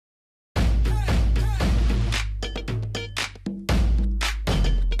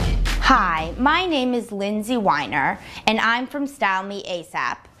Hi, my name is Lindsay Weiner, and I'm from Style Me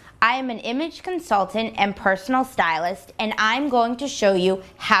ASAP. I am an image consultant and personal stylist, and I'm going to show you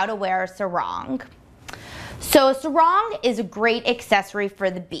how to wear a sarong. So a sarong is a great accessory for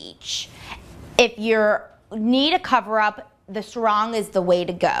the beach. If you need a cover-up, the sarong is the way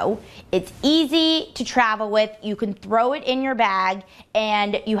to go. It's easy to travel with, you can throw it in your bag,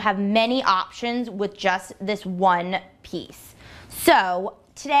 and you have many options with just this one piece. So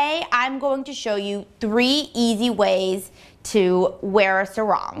today I'm going to show you 3 easy ways to wear a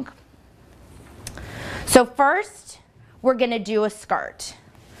sarong. So first, we're gonna do a skirt.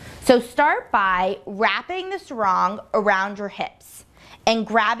 So start by wrapping the sarong around your hips and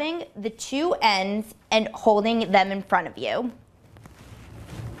grabbing the 2 ends and holding them in front of you.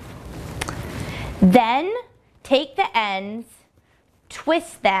 Then take the ends,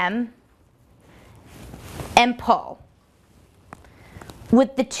 twist them, and pull.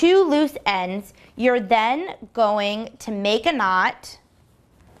 With the 2 loose ends, you're then going to make a knot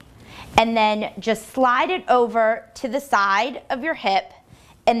and then just slide it over to the side of your hip,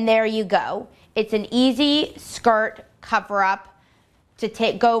 and there you go. It's an easy skirt cover-up to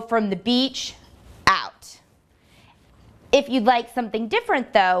go from the beach out. If you'd like something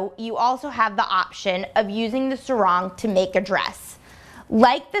different though, you also have the option of using the sarong to make a dress.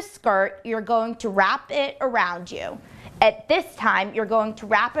 Like the skirt, you're going to wrap it around you. At this time, you're going to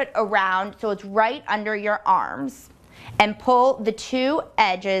wrap it around so it's right under your arms and pull the 2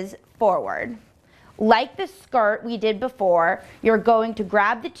 edges forward. Like the skirt we did before, you're going to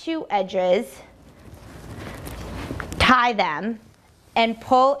grab the 2 edges, tie them, and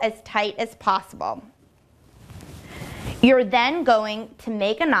pull as tight as possible. You're then going to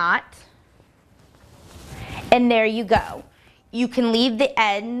make a knot, and there you go. You can leave the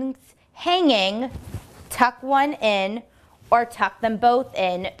ends hanging, tuck one in, or tuck them both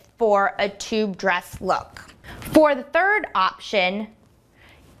in for a tube dress look. For the third option,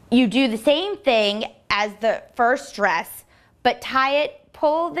 you do the same thing as the first dress, but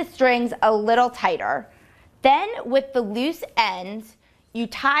pull the strings a little tighter. Then with the loose ends, you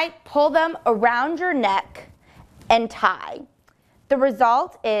pull them around your neck and tie. The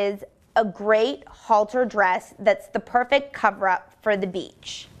result is a great halter dress that's the perfect cover-up for the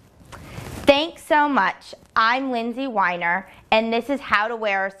beach. Thanks so much. I'm Lindsay Weiner, and this is how to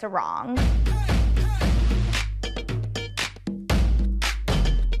wear a sarong.